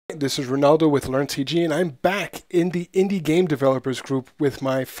This is Ronaldo with LearnCG, and I'm back in the indie game developers group with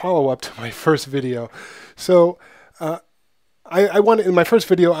my follow-up to my first video. So I wanted, in my first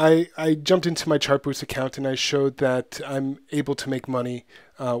video, I jumped into my Chartboost account and I showed that I'm able to make money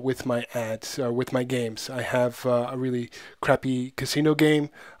with my ads, with my games. I have a really crappy casino game.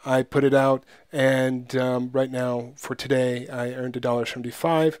 I put it out, and right now, for today, I earned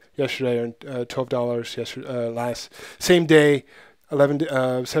 $1.75. Yesterday, I earned $12. Yesterday, same day,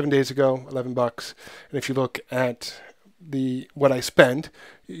 7 days ago, $11. And if you look at what I spend,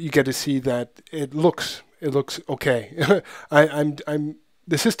 you get to see that it looks okay. The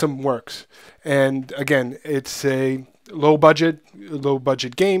system works, and again, it's a low budget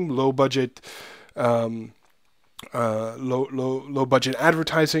game, low budget low budget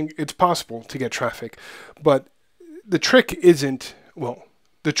advertising. It's possible to get traffic, but the trick isn't, well,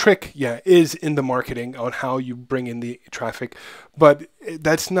 the trick, yeah, is in the marketing on how you bring in the traffic, but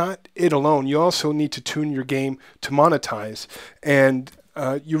that's not it alone. You also need to tune your game to monetize, and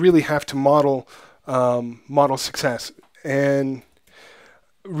you really have to model success. And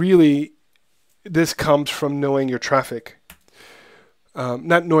really, this comes from knowing your traffic.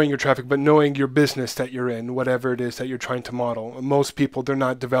 Not knowing your traffic, but knowing your business that you're in, whatever it is that you're trying to model. Most people, they're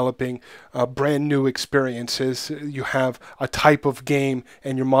not developing brand new experiences. You have a type of game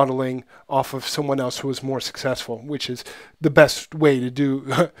and you're modeling off of someone else who is more successful, which is the best way to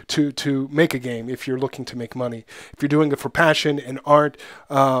do to make a game if you're looking to make money. If you're doing it for passion and art,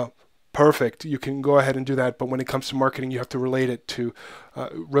 perfect. You can go ahead and do that. But when it comes to marketing, you have to relate it to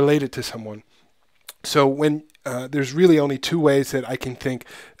someone. So when there's really only two ways that I can think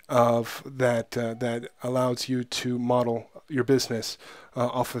of that allows you to model your business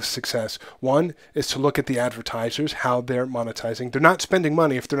off of success. One is to look at the advertisers, how they're monetizing. They're not spending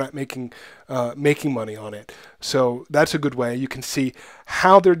money if they're not making money on it. So that's a good way. You can see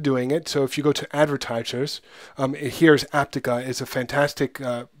how they're doing it. So if you go to advertisers, here's Apptica is a fantastic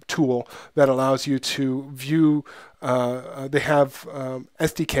tool that allows you to view. They have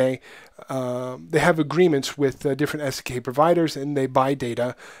SDK. They have agreements with different SDK providers, and they buy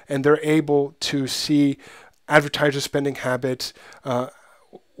data, and they're able to see advertiser spending habits,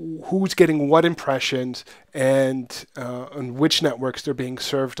 who's getting what impressions, and on which networks they're being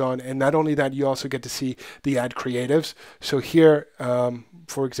served on. And not only that, you also get to see the ad creatives. So here,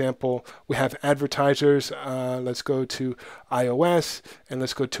 for example, we have advertisers. Let's go to iOS, and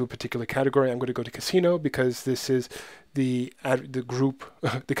let's go to a particular category. I'm going to go to casino because this is the group,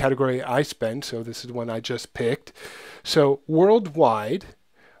 the category I spend. So this is the one I just picked. So worldwide,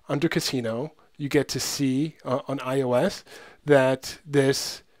 under casino, you get to see on iOS that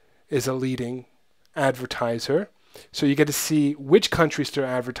this is a leading advertiser. So you get to see which countries they're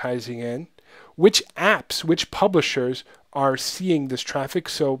advertising in, which apps, which publishers are seeing this traffic.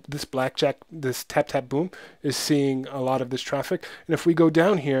 So this blackjack, this tap tap boom is seeing a lot of this traffic. And if we go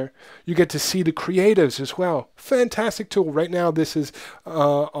down here, you get to see the creatives as well. Fantastic tool. Right now this is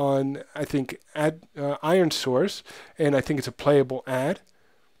on, I think, Iron Source, and I think it's a playable ad.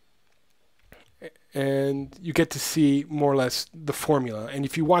 And you get to see more or less the formula. And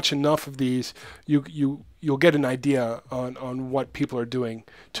if you watch enough of these, you'll get an idea on what people are doing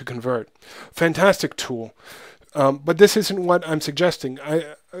to convert. Fantastic tool. But this isn't what I'm suggesting.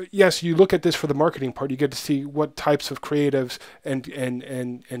 Yes, you look at this for the marketing part. You get to see what types of creatives and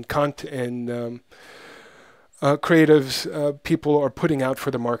content and creatives people are putting out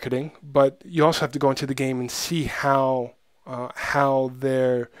for the marketing. But you also have to go into the game and see how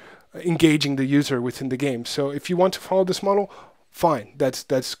they're engaging the user within the game. So if you want to follow this model, fine,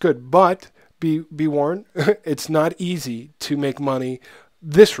 that's good. But be warned, it's not easy to make money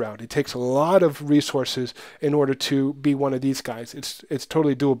this route. It takes a lot of resources in order to be one of these guys. It's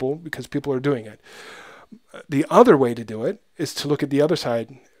totally doable because people are doing it. The other way to do it is to look at the other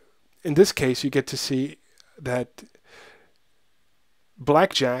side. In this case, you get to see that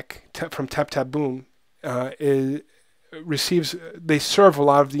blackjack from Tap Tap Boom they serve a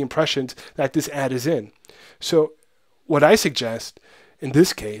lot of the impressions that this ad is in. So what I suggest in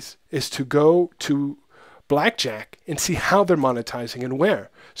this case is to go to blackjack and see how they're monetizing and where.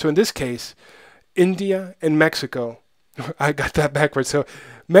 So in this case, India and Mexico, I got that backwards. So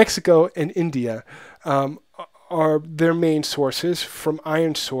Mexico and India are their main sources from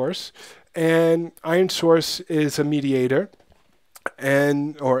Iron Source, and Iron Source is a mediator.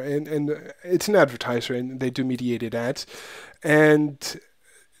 And it's an advertiser, and they do mediated ads, and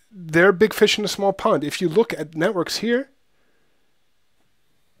they're big fish in a small pond. If you look at networks here,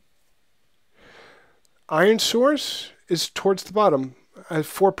 Iron Source is towards the bottom at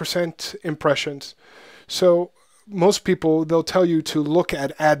 4% impressions. So most people, they'll tell you to look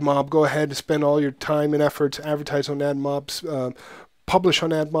at AdMob, go ahead and spend all your time and effort to advertise on AdMob, publish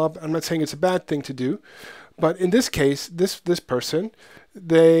on AdMob. I'm not saying it's a bad thing to do, but in this case, this person,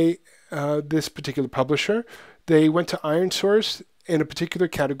 this particular publisher, they went to ironSource in a particular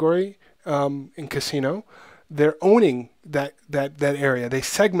category in casino. They're owning that area. They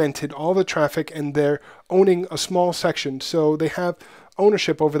segmented all the traffic and they're owning a small section. So they have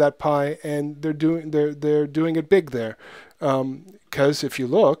ownership over that pie, and they're doing it big there. Because if you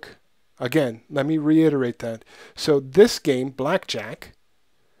look, again, let me reiterate that. So this game, Blackjack,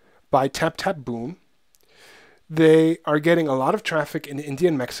 by Tap Tap Boom, they are getting a lot of traffic in India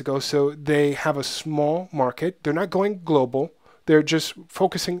and Mexico. So they have a small market. They're not going global. They're just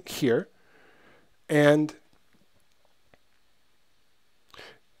focusing here. And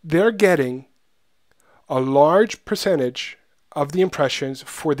they're getting a large percentage of the impressions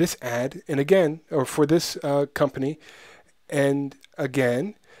for this ad, and again, or for this company, and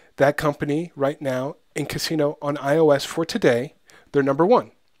again, that company right now in casino on iOS for today, they're number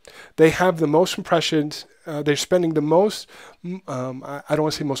one. They have the most impressions. They're spending the most, I don't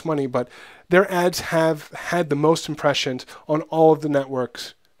want to say most money, but their ads have had the most impressions on all of the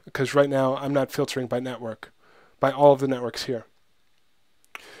networks, because right now I'm not filtering by network, by all of the networks here.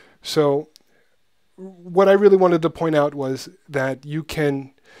 So what I really wanted to point out was that you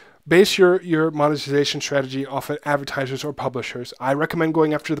can base your monetization strategy off of advertisers or publishers. I recommend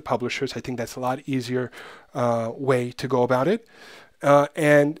going after the publishers. I think that's a lot easier way to go about it.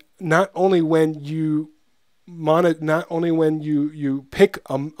 And not only when you pick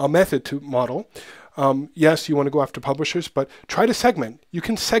a method to model, yes, you want to go after publishers, but try to segment. You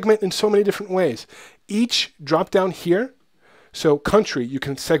can segment in so many different ways. Each drop down here, so country, you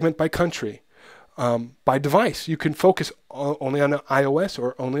can segment by country. By device, you can focus only on iOS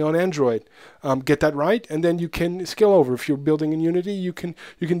or only on Android. Get that right, and then you can scale over. If you're building in Unity, you can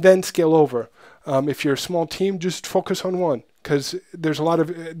then scale over. If you're a small team, just focus on one, because there's a lot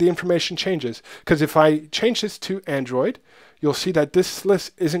of the information changes. Because if I change this to Android, you'll see that this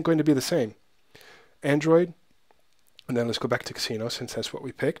list isn't going to be the same. Android, and then let's go back to casino since that's what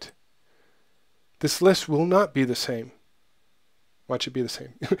we picked. This list will not be the same. Why should it be the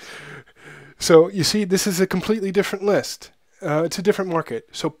same? So you see, this is a completely different list. It's a different market.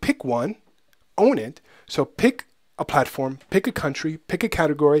 So pick one, own it. So pick a platform, pick a country, pick a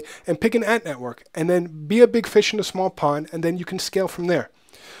category, and pick an ad network. And then be a big fish in a small pond, and then you can scale from there.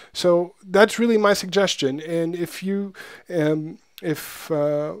 So that's really my suggestion. And if you're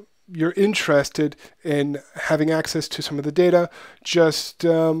interested in having access to some of the data, just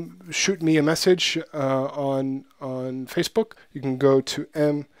shoot me a message on Facebook. You can go to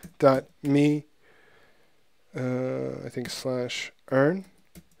m.me, I think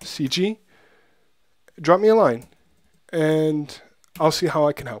 /earn-cg. Drop me a line, and I'll see how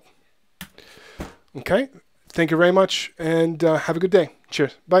I can help. Okay? Thank you very much, and have a good day.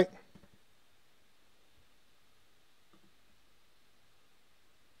 Cheers. Bye.